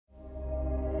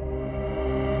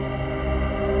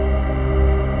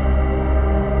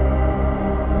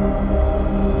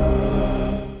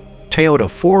Toyota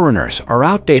 4RUNNERs are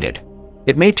outdated.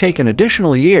 It may take an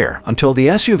additional year until the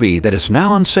SUV that is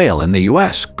now on sale in the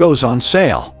US goes on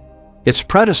sale. Its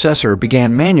predecessor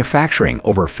began manufacturing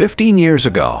over 15 years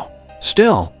ago.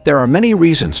 Still, there are many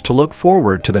reasons to look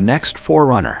forward to the next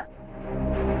 4RUNNER.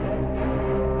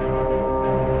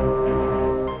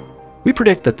 We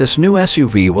predict that this new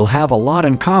SUV will have a lot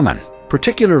in common,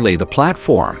 particularly the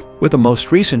platform, with the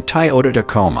most recent Toyota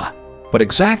Tacoma. But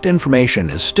exact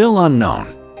information is still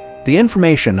unknown. The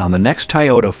information on the next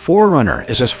Toyota 4RUNNER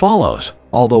is as follows,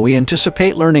 although we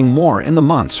anticipate learning more in the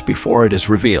months before it is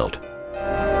revealed.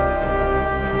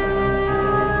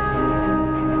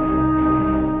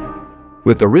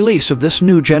 With the release of this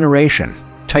new generation,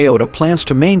 Toyota plans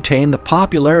to maintain the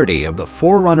popularity of the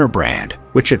 4RUNNER brand,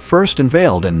 which it first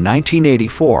unveiled in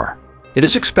 1984. It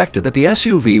is expected that the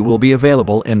SUV will be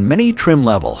available in many trim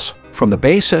levels, from the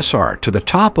base SR to the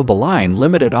top-of-the-line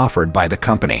Limited offered by the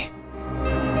company.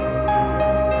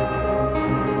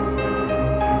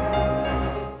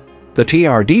 The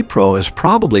TRD Pro is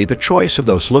probably the choice of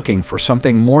those looking for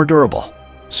something more durable.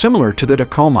 Similar to the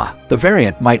Tacoma, the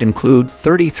variant might include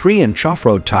 33-inch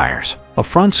off-road tires, a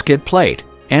front skid plate,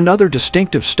 and other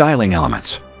distinctive styling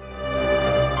elements.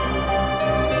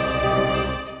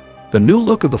 The new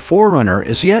look of the 4RUNNER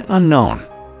is yet unknown.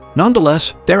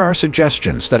 Nonetheless, there are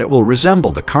suggestions that it will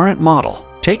resemble the current model,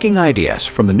 taking ideas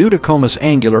from the new Tacoma's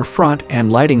angular front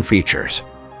and lighting features.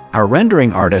 Our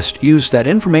rendering artist used that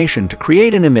information to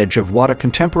create an image of what a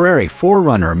contemporary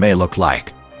 4RUNNER may look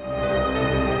like.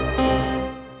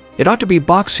 It ought to be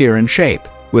boxier in shape,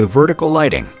 with vertical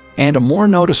lighting, and a more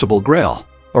noticeable grille,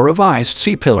 a revised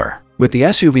C-pillar, with the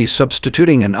SUV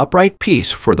substituting an upright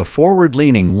piece for the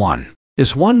forward-leaning one,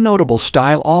 is one notable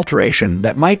style alteration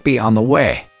that might be on the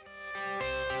way.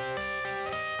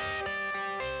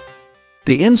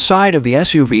 The inside of the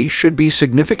SUV should be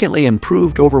significantly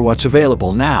improved over what's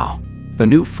available now. The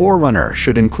new 4RUNNER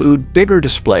should include bigger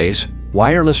displays,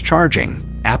 wireless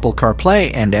charging, Apple CarPlay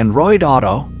and Android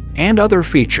Auto, and other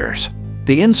features.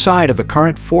 The inside of the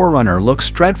current 4RUNNER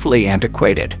looks dreadfully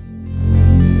antiquated.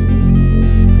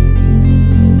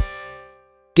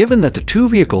 Given that the two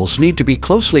vehicles need to be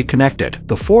closely connected,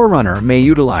 the 4RUNNER may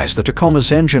utilize the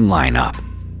Tacoma's engine lineup.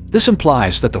 This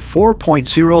implies that the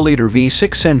 4.0-liter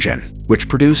V6 engine, which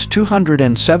produced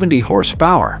 270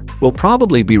 horsepower, will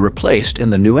probably be replaced in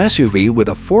the new SUV with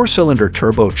a 4-cylinder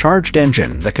turbocharged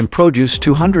engine that can produce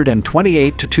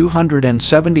 228 to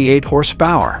 278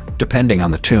 horsepower, depending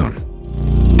on the tune.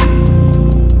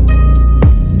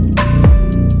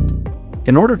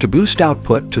 In order to boost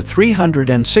output to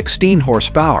 316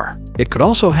 horsepower, it could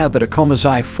also have the Tacoma's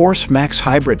iForce Max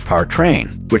hybrid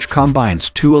powertrain, which combines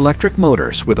two electric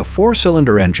motors with a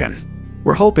 4-cylinder engine.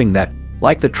 We're hoping that,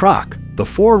 like the truck, the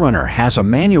 4RUNNER has a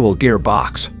manual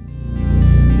gearbox.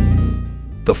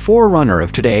 The 4RUNNER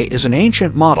of today is an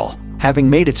ancient model, having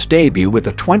made its debut with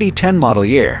the 2010 model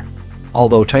year.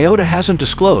 Although Toyota hasn't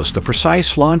disclosed the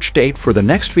precise launch date for the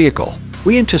next vehicle,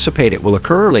 we anticipate it will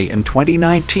occur early in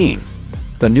 2019.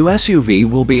 The new SUV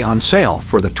will be on sale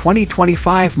for the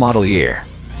 2025 model year.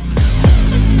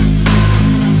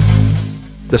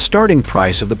 The starting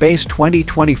price of the base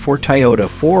 2024 Toyota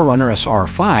 4RUNNER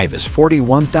SR5 is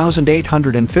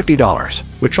 $41,850,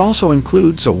 which also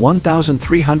includes a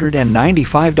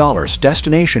 $1,395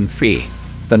 destination fee.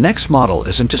 The next model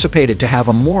is anticipated to have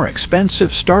a more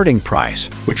expensive starting price,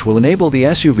 which will enable the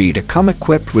SUV to come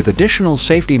equipped with additional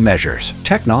safety measures,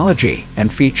 technology,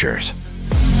 and features.